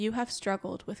You have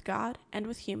struggled with God and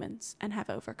with humans and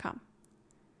have overcome."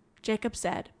 Jacob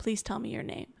said, "Please tell me your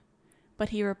name." But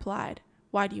he replied,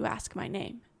 "Why do you ask my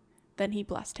name?" Then he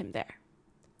blessed him there.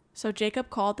 So Jacob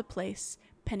called the place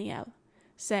Peniel,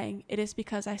 saying, "It is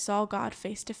because I saw God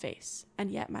face to face,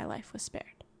 and yet my life was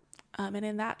spared." And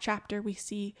in that chapter, we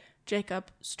see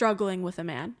Jacob struggling with a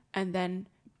man and then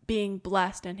being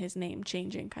blessed and his name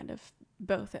changing kind of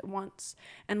both at once.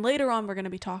 And later on, we're going to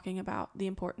be talking about the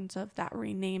importance of that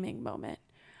renaming moment.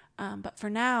 But for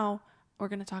now, we're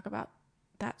going to talk about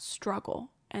that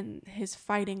struggle and his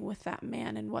fighting with that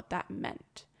man and what that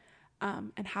meant,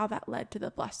 and how that led to the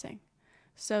blessing.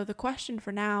 So the question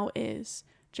for now is,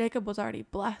 Jacob was already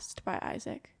blessed by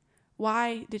Isaac.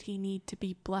 Why did he need to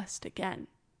be blessed again?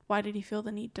 Why did he feel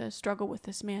the need to struggle with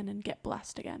this man and get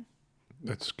blessed again?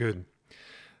 That's good.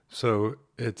 So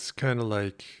it's kind of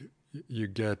like you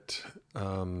get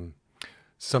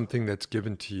something that's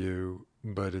given to you,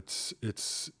 but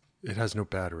it has no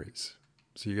batteries.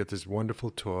 So you get this wonderful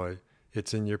toy.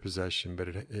 It's in your possession, but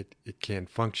it can't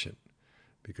function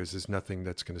because there's nothing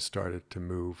that's going to start it to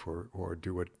move or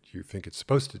do what you think it's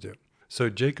supposed to do. So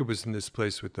Jacob was in this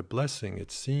place with the blessing.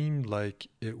 It seemed like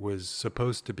it was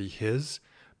supposed to be his,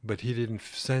 but he didn't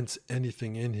sense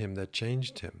anything in him that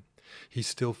changed him. He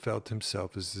still felt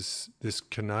himself as this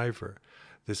conniver,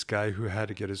 this guy who had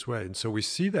to get his way. And so we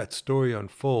see that story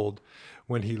unfold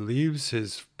when he leaves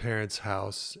his parents'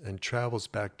 house and travels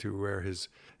back to where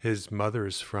his mother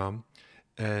is from,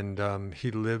 and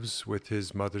he lives with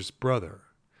his mother's brother.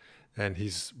 And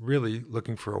he's really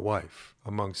looking for a wife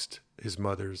amongst his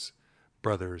mother's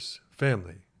brother's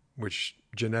family, which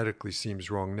genetically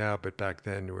seems wrong now, but back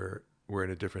then we're in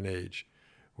a different age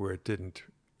where it didn't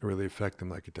really affect him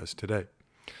like it does today.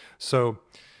 So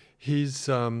he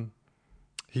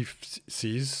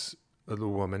sees the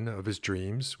woman of his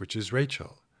dreams, which is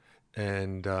Rachel,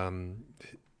 and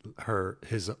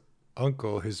his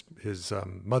uncle, his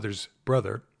mother's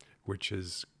brother, which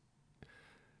is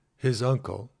his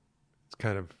uncle. It's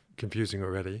kind of confusing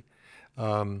already.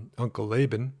 Uncle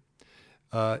Laban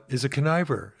is a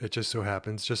conniver. It just so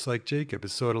happens, just like Jacob.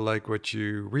 It's sort of like what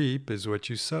you reap is what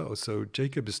you sow. So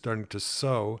Jacob is starting to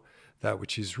sow that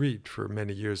which he's reaped for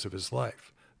many years of his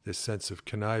life, this sense of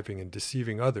conniving and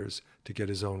deceiving others to get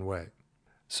his own way.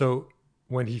 So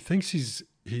when he thinks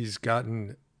he's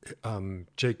gotten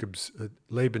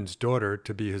Laban's daughter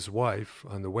to be his wife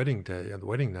on the wedding day, on the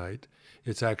wedding night,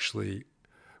 it's actually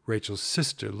Rachel's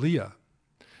sister, Leah,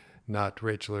 not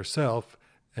Rachel herself,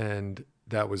 and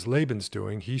that was Laban's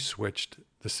doing. He switched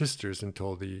the sisters and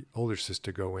told the older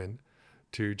sister to go in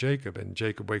to Jacob. And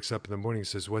Jacob wakes up in the morning and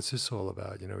says, "What's this all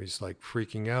about?" He's like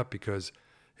freaking out because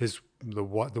the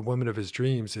woman of his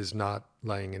dreams is not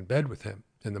laying in bed with him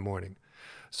in the morning.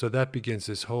 So that begins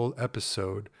this whole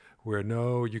episode where,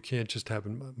 no, you can't just have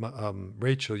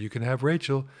Rachel. You can have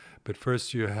Rachel, but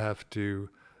first you have to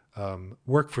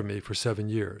work for me for 7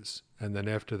 years. And then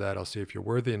after that, I'll see if you're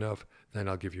worthy enough, then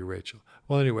I'll give you Rachel.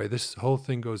 Well, anyway, this whole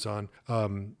thing goes on.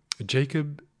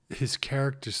 Jacob, his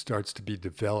character starts to be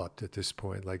developed at this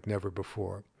point like never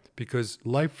before, because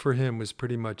life for him was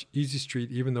pretty much easy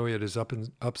street, even though he had his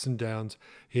ups and downs.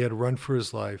 He had to run for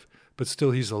his life, but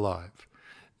still he's alive.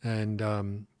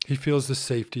 And he feels the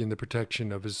safety and the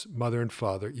protection of his mother and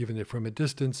father, even if from a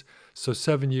distance. So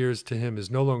 7 years to him is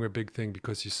no longer a big thing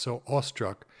because he's so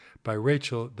awestruck by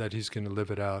Rachel that he's going to live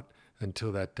it out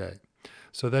until that day.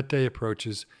 So that day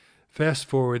approaches. Fast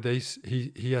forward,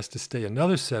 he has to stay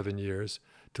another 7 years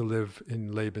to live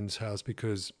in Laban's house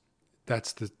because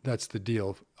that's the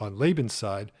deal on Laban's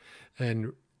side.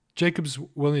 And Jacob's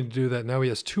willing to do that. Now he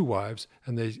has 2 wives,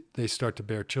 and they start to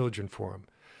bear children for him.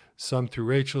 Some through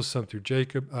Rachel, some through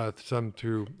Jacob, some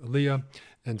through Leah,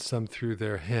 and some through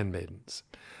their handmaidens.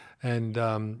 And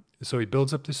so he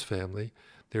builds up this family.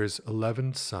 There's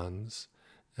 11 sons,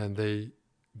 and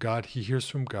he hears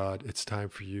from God, it's time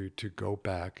for you to go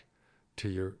back to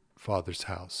your father's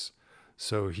house.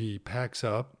 So he packs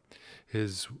up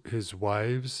his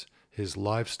wives, his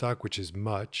livestock, which is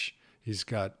much. He's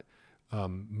got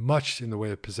much in the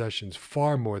way of possessions,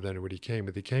 far more than what he came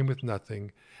with. He came with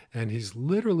nothing, and he's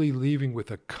literally leaving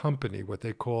with a company, what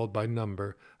they called by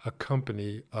number, a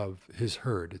company of his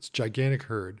herd. It's gigantic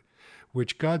herd,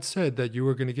 which God said that you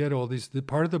were going to get all these.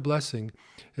 Part of the blessing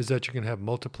is that you can have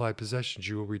multiplied possessions.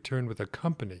 You will return with a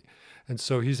company. And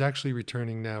so he's actually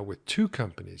returning now with 2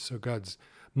 companies. So God's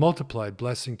multiplied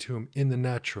blessing to him in the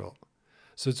natural.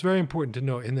 So it's very important to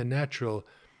know in the natural,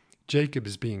 Jacob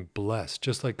is being blessed,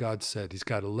 just like God said. He's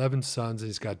got 11 sons and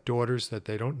he's got daughters that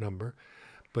they don't number,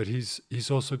 but he's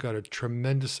also got a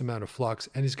tremendous amount of flocks,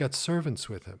 and he's got servants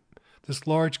with him. This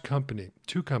large company,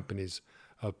 2 companies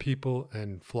of people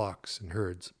and flocks and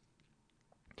herds.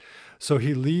 So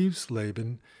he leaves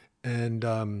Laban, and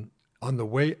on the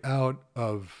way out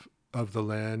of the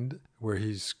land where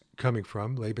he's coming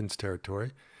from, Laban's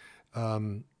territory,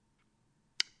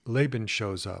 Laban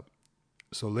shows up.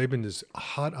 So Laban is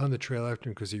hot on the trail after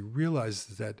him because he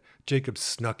realizes that Jacob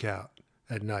snuck out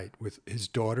at night with his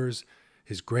daughters,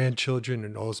 his grandchildren,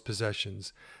 and all his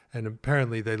possessions. And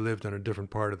apparently they lived on a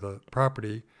different part of the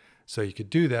property, so he could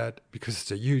do that because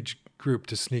it's a huge group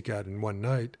to sneak out in one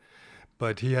night.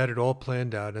 But he had it all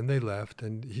planned out, and they left.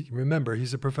 And remember,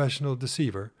 he's a professional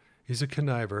deceiver. He's a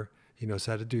conniver. He knows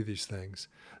how to do these things.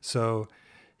 So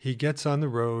he gets on the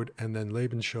road, and then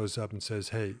Laban shows up and says,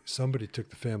 hey, somebody took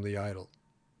the family idol.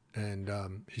 And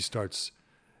he starts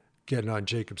getting on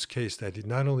Jacob's case that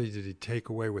not only did he take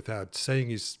away without saying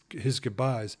his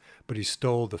goodbyes, but he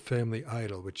stole the family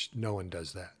idol, which no one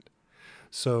does that.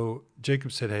 So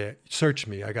Jacob said, hey, search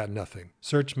me. I got nothing.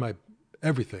 Search my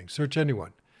everything. Search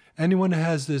anyone. Anyone who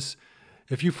has this,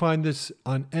 if you find this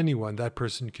on anyone, that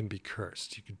person can be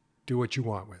cursed. You can do what you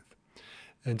want with.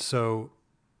 And so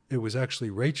it was actually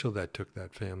Rachel that took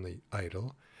that family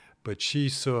idol, but she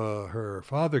saw her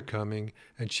father coming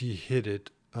and she hid it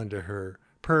under her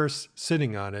purse,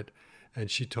 sitting on it,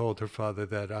 and she told her father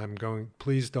that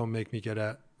please don't make me get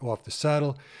off the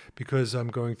saddle because I'm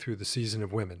going through the season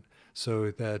of women.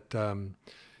 So that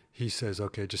he says,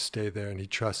 okay, just stay there, and he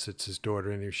trusts it's his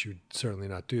daughter, and she would certainly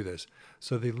not do this.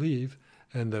 So they leave,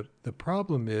 and the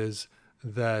problem is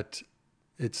that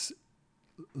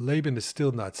Laban is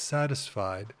still not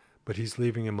satisfied, but he's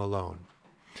leaving him alone.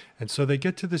 And so they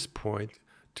get to this point,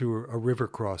 to a river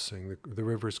crossing. The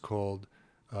river is called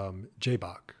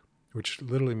Jabbok, which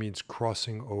literally means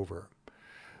crossing over.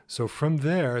 So from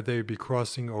there, they'd be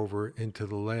crossing over into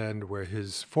the land where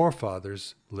his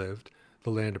forefathers lived, the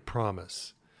land of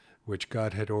promise, which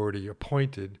God had already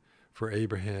appointed for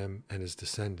Abraham and his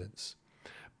descendants.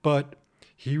 But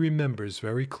he remembers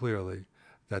very clearly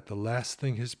that the last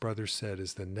thing his brother said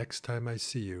is, the next time I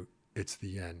see you, it's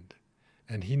the end.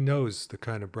 And he knows the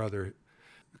kind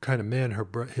of man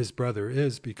his brother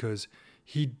is, because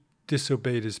he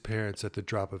disobeyed his parents at the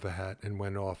drop of a hat and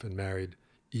went off and married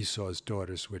Esau's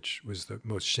daughters, which was the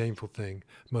most shameful thing,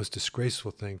 most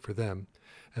disgraceful thing for them,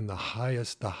 and the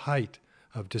height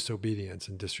of disobedience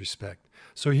and disrespect.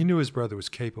 So he knew his brother was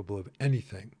capable of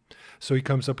anything. So he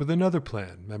comes up with another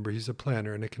plan. Remember, he's a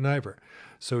planner and a conniver.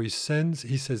 So he says,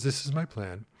 this is my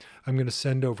plan. I'm going to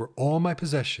send over all my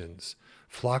possessions,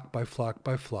 flock by flock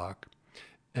by flock,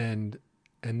 and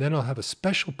then I'll have a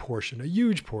special portion, a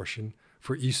huge portion,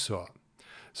 for Esau.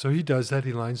 So he does that.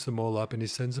 He lines them all up and he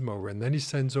sends them over. And then he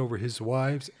sends over his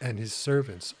wives and his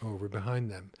servants over behind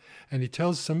them. And he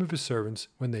tells some of his servants,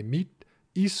 when they meet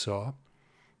Esau,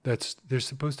 they're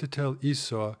supposed to tell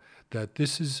Esau that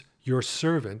this is your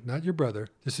servant, not your brother.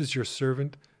 This is your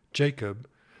servant, Jacob,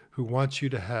 who wants you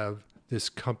to have this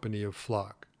company of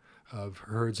flock, of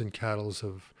herds and cattle,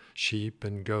 of sheep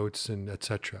and goats and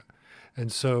etc.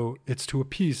 And so it's to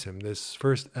appease him, this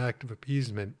first act of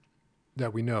appeasement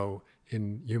that we know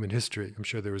in human history. I'm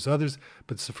sure there was others,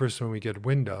 but it's the first one we get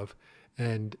wind of.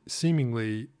 And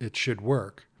seemingly it should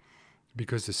work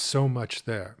because there's so much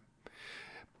there.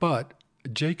 But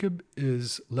Jacob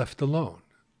is left alone,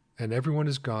 and everyone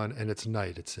is gone, and it's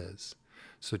night, it says.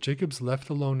 So Jacob's left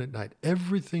alone at night.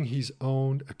 Everything he's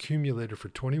owned accumulated for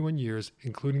 21 years,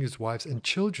 including his wives and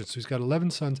children. So he's got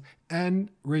 11 sons, and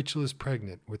Rachel is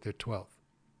pregnant with their 12th.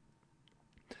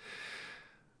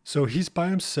 So he's by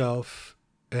himself,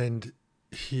 and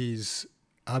he's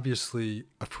obviously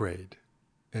afraid,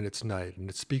 and it's night, and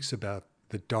it speaks about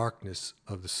the darkness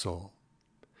of the soul.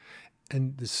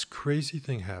 And this crazy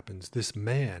thing happens. This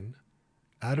man,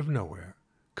 out of nowhere,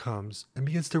 comes and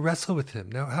begins to wrestle with him.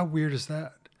 Now, how weird is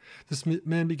that? This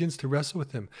man begins to wrestle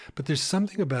with him. But there's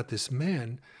something about this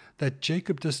man that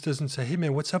Jacob just doesn't say, hey,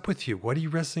 man, what's up with you? What are you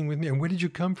wrestling with me? And where did you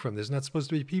come from? There's not supposed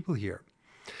to be people here.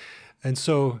 And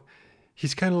so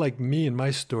he's kind of like me in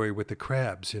my story with the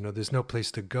crabs. There's no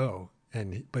place to go.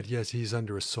 But yes, he's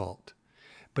under assault.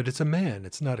 But it's a man.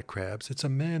 It's not a crabs. It's a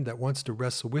man that wants to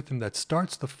wrestle with him, that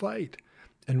starts the fight.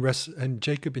 And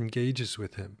Jacob engages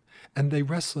with him. And they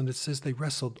wrestle, and it says they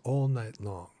wrestled all night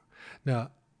long.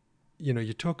 Now,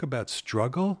 you talk about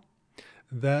struggle.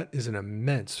 That is an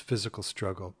immense physical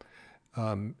struggle.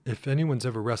 If anyone's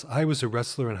ever wrestled, I was a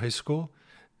wrestler in high school,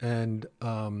 and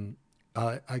I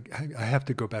have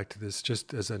to go back to this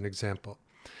just as an example.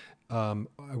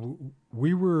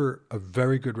 We were a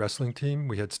very good wrestling team.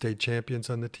 We had state champions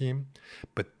on the team.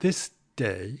 But this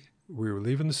day, we were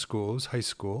leaving the school, it was high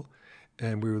school,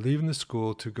 and we were leaving the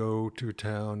school to go to a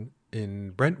town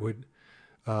in Brentwood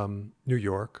New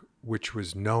York, which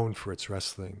was known for its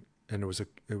wrestling, and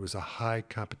it was a high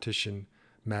competition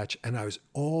match, and I was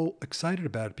all excited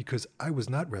about it because I was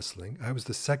not wrestling. I was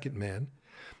the second man,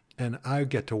 and I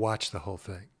get to watch the whole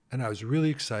thing. And I was really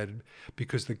excited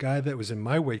because the guy that was in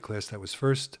my weight class that was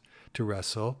first to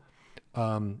wrestle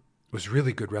was a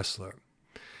really good wrestler.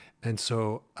 And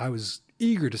so I was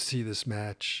eager to see this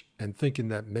match and thinking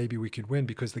that maybe we could win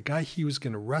because the guy he was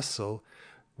going to wrestle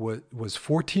was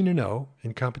 14-0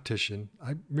 in competition.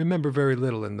 I remember very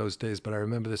little in those days, but I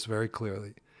remember this very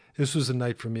clearly. This was a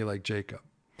night for me like Jacob.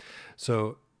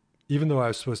 So even though I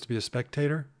was supposed to be a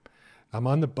spectator, I'm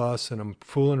on the bus and I'm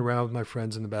fooling around with my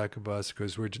friends in the back of the bus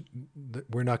because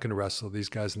we're not going to wrestle. These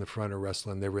guys in the front are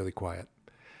wrestling. They're really quiet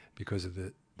because of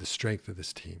the strength of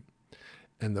this team.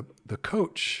 And the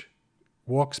coach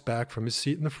walks back from his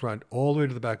seat in the front all the way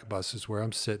to the back of the bus is where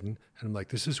I'm sitting. And I'm like,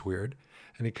 this is weird.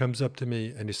 And he comes up to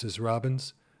me and he says,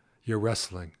 Robbins, you're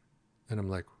wrestling. And I'm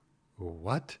like,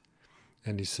 what?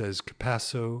 And he says,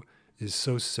 Capasso is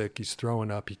so sick, he's throwing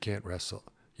up, he can't wrestle.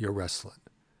 You're wrestling.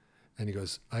 And he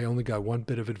goes, I only got one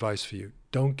bit of advice for you.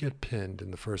 Don't get pinned in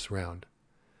the first round.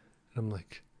 And I'm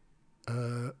like,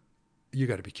 you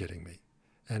got to be kidding me.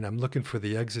 And I'm looking for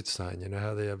the exit sign. You know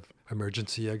how they have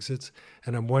emergency exits?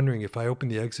 And I'm wondering if I open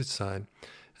the exit sign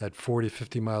at 40,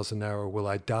 50 miles an hour, will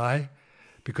I die?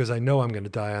 Because I know I'm going to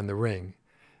die on the ring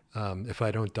if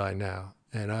I don't die now.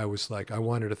 And I was like, I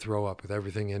wanted to throw up with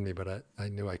everything in me, but I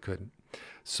knew I couldn't.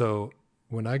 So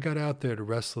when I got out there to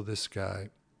wrestle this guy,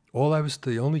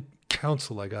 the only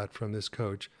counsel I got from this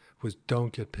coach was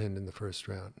don't get pinned in the first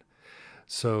round.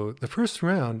 So the first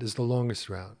round is the longest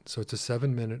round. So it's a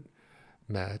 7-minute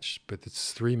match, but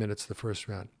it's 3 minutes the first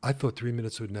round. I thought 3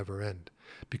 minutes would never end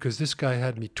because this guy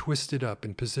had me twisted up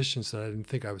in positions that I didn't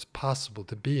think I was possible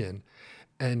to be in.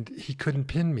 And he couldn't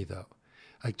pin me though.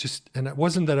 And it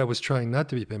wasn't that I was trying not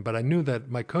to be pinned, but I knew that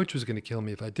my coach was going to kill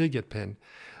me if I did get pinned.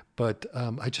 But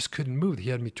I just couldn't move. He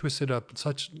had me twisted up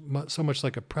so much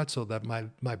like a pretzel that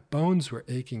my bones were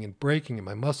aching and breaking and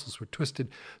my muscles were twisted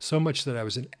so much that I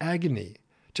was in agony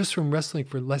just from wrestling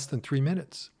for less than 3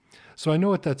 minutes. So I know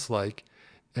what that's like.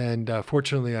 And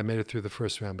fortunately, I made it through the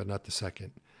first round, but not the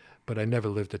second. But I never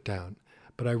lived it down.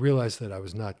 But I realized that I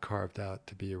was not carved out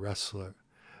to be a wrestler.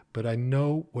 But I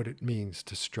know what it means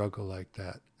to struggle like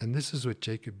that. And this is what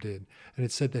Jacob did. And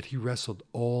it said that he wrestled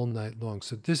all night long.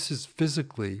 So this is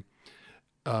physically,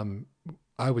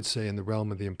 I would say, in the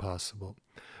realm of the impossible.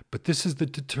 But this is the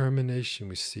determination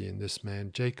we see in this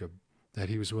man, Jacob, that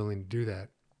he was willing to do that.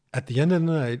 At the end of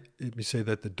the night, we say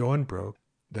that the dawn broke,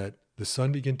 that the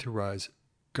sun began to rise.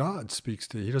 God speaks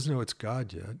to him. He doesn't know it's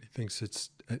God yet. He thinks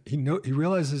he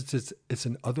realizes it's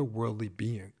an otherworldly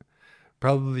being,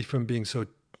 probably from being so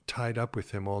tied up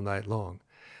with him all night long,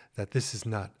 that this is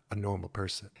not a normal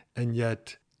person. And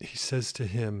yet he says to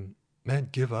him, man,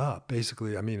 give up.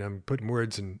 Basically, I mean, I'm putting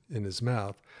words in his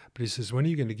mouth, but he says, when are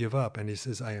you going to give up? And he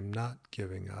says, I am not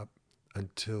giving up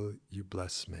until you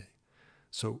bless me.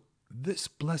 So this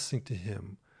blessing to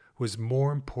him was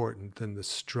more important than the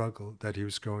struggle that he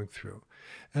was going through.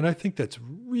 And I think that's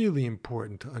really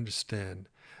important to understand,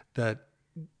 that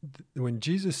when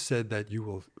Jesus said that you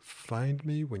will find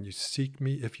me when you seek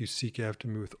me, if you seek after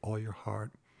me with all your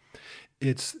heart,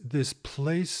 it's this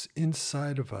place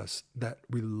inside of us that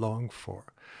we long for.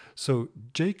 So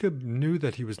Jacob knew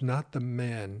that he was not the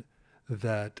man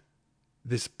that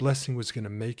this blessing was going to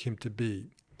make him to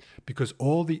be, because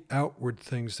all the outward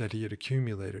things that he had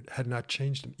accumulated had not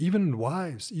changed him, even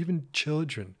wives, even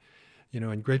children,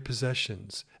 and great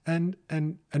possessions, and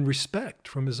respect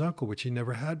from his uncle, which he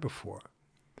never had before.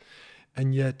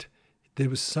 And yet there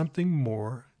was something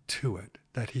more to it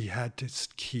that he had to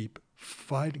keep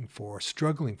fighting for,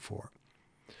 struggling for,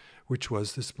 which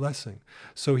was this blessing.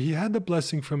 So he had the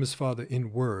blessing from his father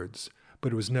in words,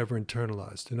 but it was never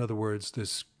internalized. In other words,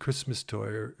 this Christmas toy,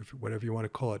 or whatever you want to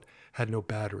call it, had no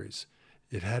batteries.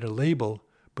 It had a label,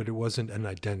 but it wasn't an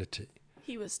identity.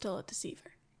 He was still a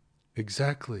deceiver.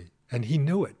 Exactly. And he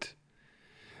knew it.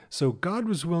 So God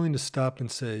was willing to stop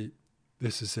and say,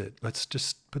 this is it. Let's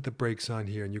just put the brakes on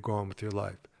here and you go on with your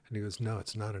life. And he goes, no,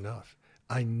 it's not enough.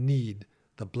 I need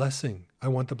the blessing. I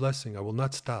want the blessing. I will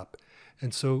not stop.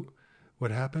 And so what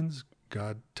happens?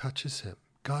 God touches him.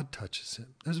 God touches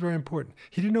him. That's very important.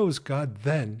 He didn't know it was God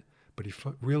then, but he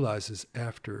realizes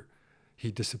after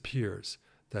he disappears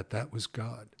that was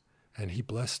God. And he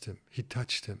blessed him. He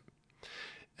touched him.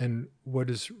 And what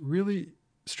is really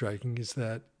striking is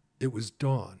that it was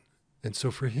dawn. And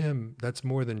so for him, that's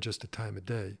more than just a time of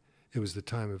day. It was the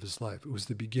time of his life. It was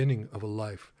the beginning of a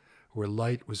life where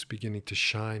light was beginning to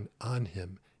shine on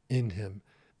him, in him,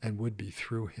 and would be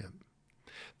through him.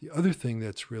 The other thing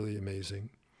that's really amazing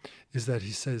is that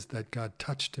he says that God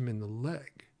touched him in the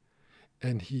leg.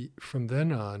 And from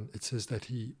then on, it says that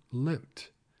he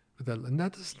limped. And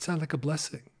that doesn't sound like a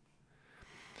blessing.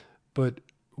 But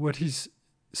what he's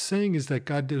saying is that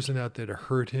God isn't out there to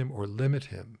hurt him or limit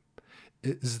him.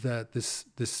 It is that this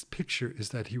picture is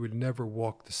that he would never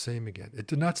walk the same again. It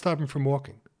did not stop him from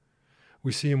walking.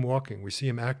 We see him walking. We see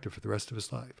him active for the rest of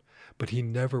his life. But he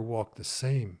never walked the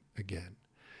same again.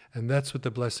 And that's what the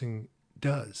blessing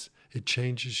does. It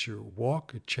changes your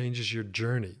walk. It changes your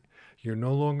journey. You're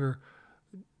no longer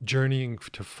journeying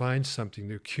to find something,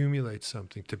 to accumulate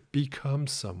something, to become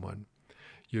someone.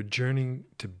 You're journeying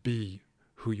to be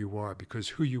who you are, because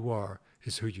who you are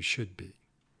is who you should be.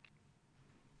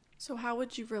 So how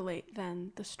would you relate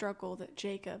then the struggle that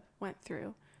Jacob went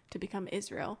through to become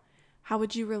Israel? How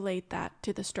would you relate that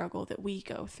to the struggle that we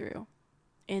go through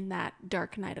in that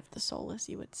dark night of the soul, as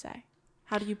you would say?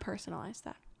 How do you personalize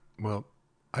that? Well,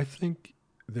 I think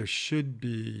there should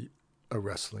be a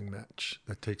wrestling match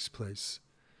that takes place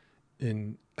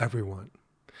in everyone.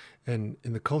 And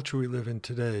in the culture we live in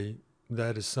today,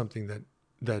 that is something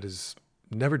that is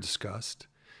never discussed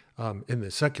in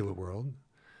the secular world,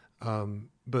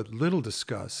 but little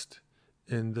discussed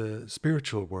in the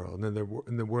spiritual world,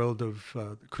 in the world of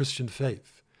Christian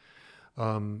faith.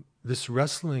 This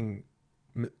wrestling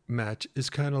match is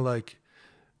kind of like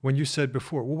when you said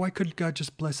before, well, why couldn't God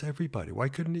just bless everybody? Why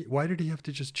did he have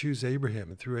to just choose Abraham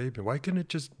and through Abraham? Why couldn't it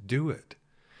just do it?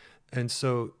 And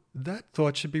so that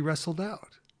thought should be wrestled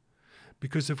out.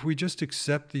 Because if we just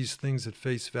accept these things at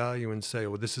face value and say,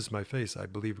 well, this is my faith, I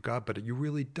believe God, but you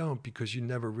really don't, because you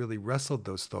never really wrestled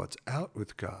those thoughts out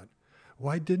with God.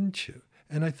 Why didn't you?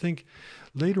 And I think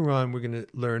later on we're going to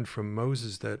learn from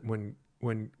Moses that when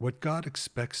what God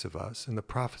expects of us, and the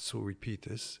prophets will repeat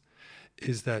this,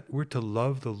 is that we're to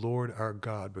love the Lord our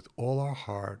God with all our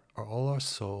heart, all our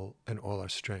soul, and all our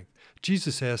strength.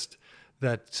 Jesus asked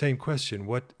that same question,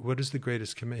 what is the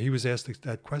greatest commandment? He was asked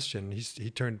that question. He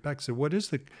turned back and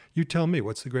said, you tell me,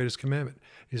 what's the greatest commandment?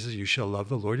 He says, you shall love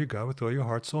the Lord your God with all your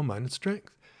heart, soul, mind, and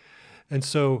strength. And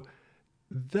so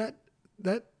that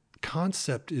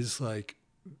concept is like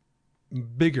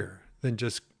bigger than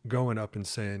just going up and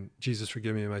saying, Jesus,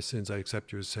 forgive me my sins, I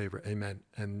accept you as Savior, amen.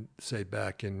 And say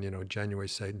back in, January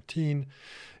 17,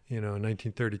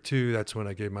 1932, that's when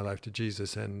I gave my life to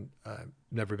Jesus, and I've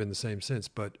never been the same since.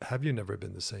 But have you never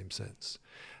been the same since?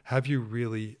 Have you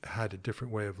really had a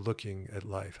different way of looking at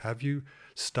life? Have you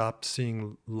stopped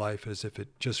seeing life as if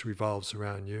it just revolves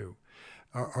around you?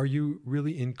 Are you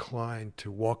really inclined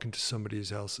to walk into somebody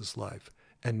else's life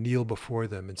and kneel before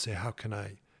them and say, how can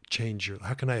I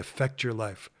affect your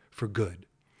life for good?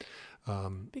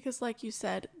 Because like you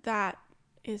said, that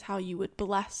is how you would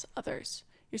bless others.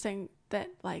 You're saying that,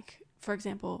 like, for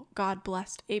example, God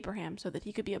blessed Abraham so that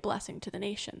he could be a blessing to the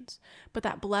nations. But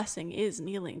that blessing is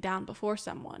kneeling down before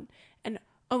someone and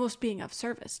almost being of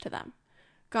service to them.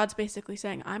 God's basically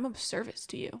saying, I'm of service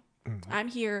to you. Mm-hmm. I'm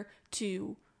here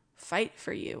to fight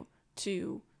for you,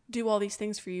 to do all these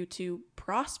things for you, to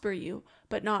prosper you,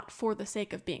 but not for the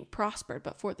sake of being prospered,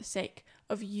 but for the sake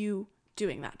of you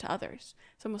doing that to others.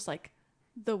 It's almost like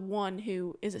the one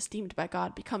who is esteemed by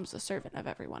God becomes the servant of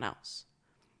everyone else.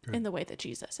 Good. In the way that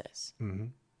Jesus is. Mm-hmm.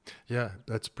 Yeah,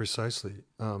 that's precisely.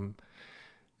 And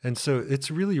so it's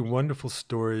really a wonderful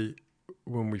story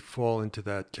when we fall into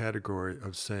that category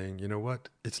of saying, you know what,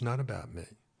 it's not about me.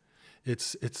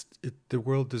 The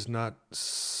world does not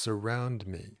surround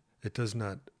me. It does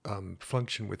not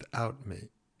function without me.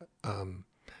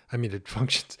 It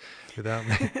functions without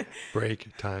me.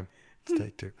 Break, time,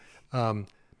 take two.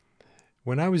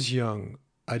 When I was young,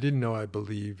 I didn't know I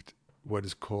believed what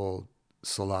is called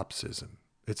solipsism.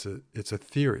 It's a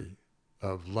theory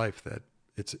of life that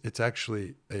it's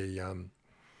actually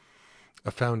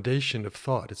a foundation of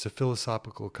thought. It's a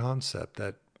philosophical concept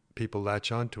that people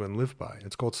latch onto and live by.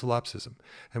 It's called solipsism.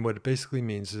 And what it basically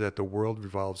means is that the world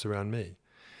revolves around me.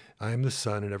 I am the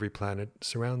sun, and every planet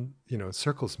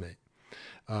circles me.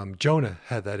 Jonah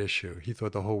had that issue. He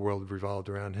thought the whole world revolved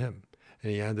around him.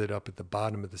 And he ended up at the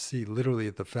bottom of the sea, literally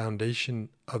at the foundation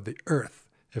of the earth.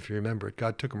 If you remember it,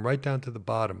 God took him right down to the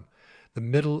bottom, the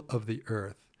middle of the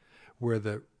earth, where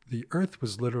the earth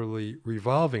was literally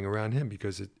revolving around him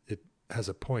because it has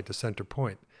a center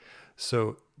point.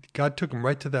 So God took him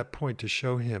right to that point to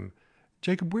show him,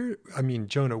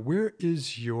 Jonah, where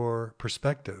is your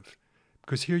perspective?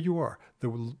 Because here you are.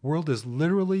 The world is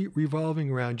literally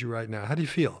revolving around you right now. How do you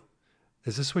feel?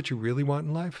 Is this what you really want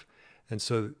in life? And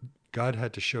so God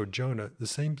had to show Jonah the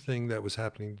same thing that was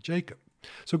happening to Jacob.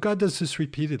 So God does this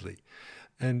repeatedly.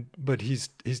 But he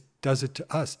does it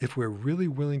to us. If we're really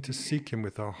willing to seek him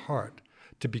with our heart,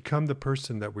 to become the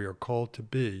person that we are called to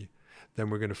be, then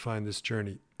we're going to find this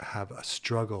journey have a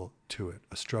struggle to it,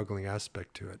 a struggling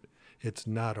aspect to it. It's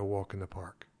not a walk in the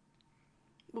park.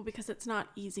 Well, because it's not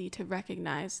easy to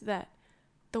recognize that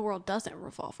the world doesn't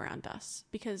revolve around us.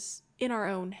 Because in our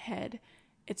own head,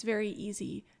 it's very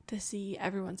easy to see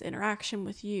everyone's interaction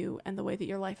with you and the way that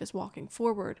your life is walking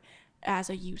forward as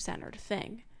a you-centered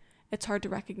thing. It's hard to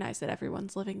recognize that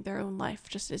everyone's living their own life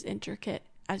just as intricate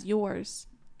as yours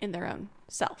in their own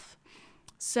self.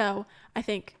 So I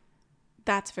think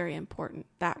that's very important.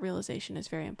 That realization is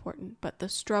very important. But the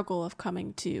struggle of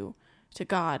coming to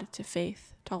God, to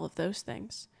faith, to all of those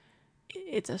things,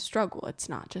 it's a struggle. It's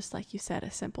not just, like you said,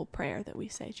 a simple prayer that we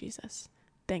say, Jesus,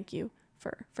 thank you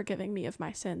for forgiving me of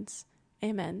my sins.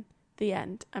 Amen. The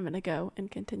end. I'm going to go and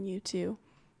continue to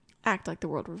act like the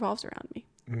world revolves around me.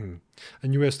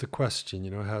 And you asked the question,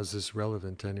 how is this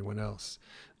relevant to anyone else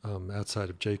outside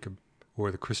of Jacob or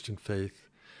the Christian faith?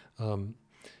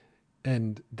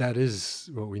 And that is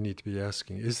what we need to be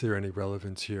asking. Is there any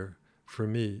relevance here for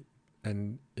me?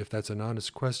 And if that's an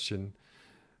honest question,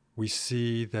 we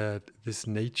see that this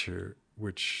nature,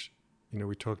 which,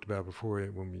 we talked about before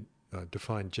when we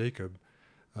defined Jacob,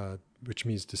 which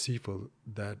means deceitful,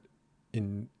 that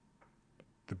in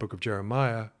the book of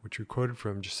Jeremiah, which we quoted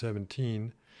from,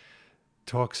 17,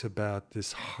 talks about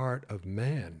this heart of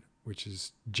man, which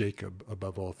is Jacob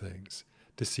above all things,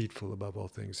 deceitful above all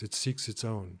things. It seeks its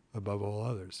own above all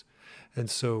others.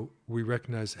 And so we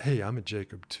recognize, hey, I'm a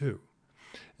Jacob too.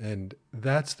 And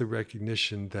that's the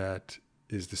recognition that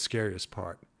is the scariest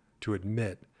part, to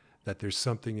admit that there's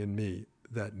something in me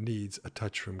that needs a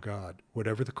touch from God,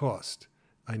 whatever the cost.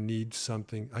 I need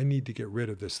something. I need to get rid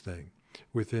of this thing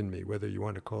within me, whether you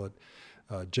want to call it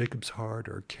Jacob's heart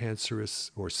or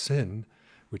cancerous or sin,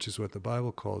 which is what the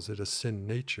Bible calls it, a sin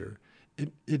nature.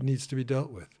 It needs to be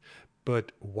dealt with.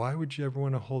 But why would you ever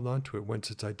want to hold on to it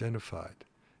once it's identified?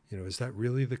 Is that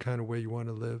really the kind of way you want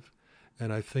to live?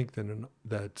 And I think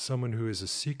that someone who is a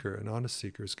seeker, an honest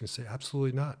seeker, is going to say,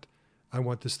 absolutely not. I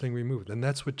want this thing removed. And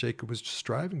that's what Jacob was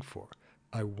striving for.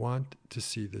 I want to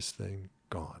see this thing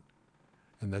gone.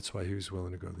 And that's why he was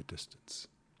willing to go the distance.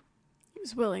 He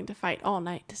was willing to fight all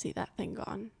night to see that thing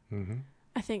gone. Mm-hmm.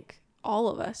 I think all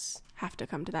of us have to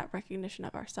come to that recognition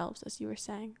of ourselves, as you were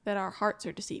saying, that our hearts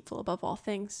are deceitful above all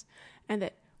things and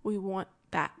that we want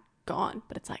that gone.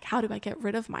 But it's like, how do I get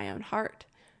rid of my own heart?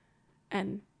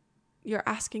 And you're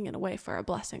asking in a way for a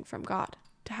blessing from God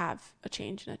to have a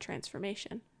change and a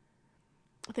transformation.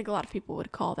 I think a lot of people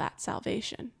would call that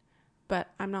salvation, but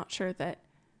I'm not sure that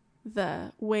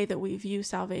the way that we view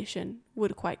salvation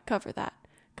would quite cover that.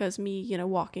 Because me,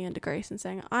 walking into grace and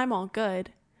saying, I'm all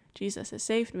good, Jesus has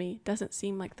saved me, doesn't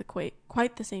seem like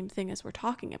quite the same thing as we're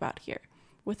talking about here,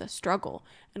 with a struggle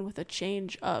and with a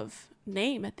change of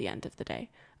name at the end of the day,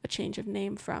 a change of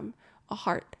name from a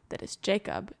heart that is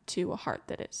Jacob to a heart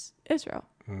that is Israel.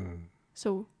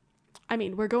 So,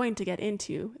 we're going to get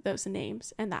into those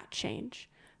names and that change.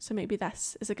 So maybe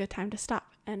this is a good time to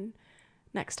stop. And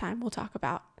next time we'll talk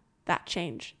about that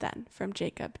change then from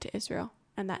Jacob to Israel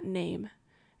and that name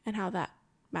and how that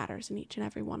matters in each and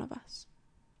every one of us.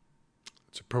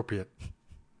 It's appropriate.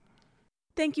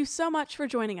 Thank you so much for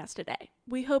joining us today.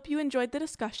 We hope you enjoyed the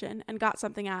discussion and got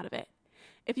something out of it.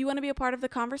 If you want to be a part of the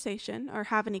conversation or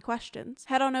have any questions,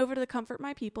 head on over to the Comfort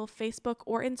My People Facebook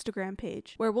or Instagram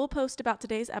page, where we'll post about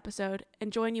today's episode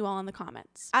and join you all in the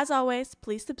comments. As always,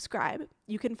 please subscribe.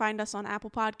 You can find us on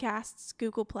Apple Podcasts,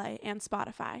 Google Play, and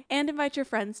Spotify, and invite your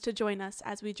friends to join us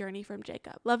as we journey from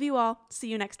Jacob. Love you all. See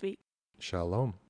you next week. Shalom.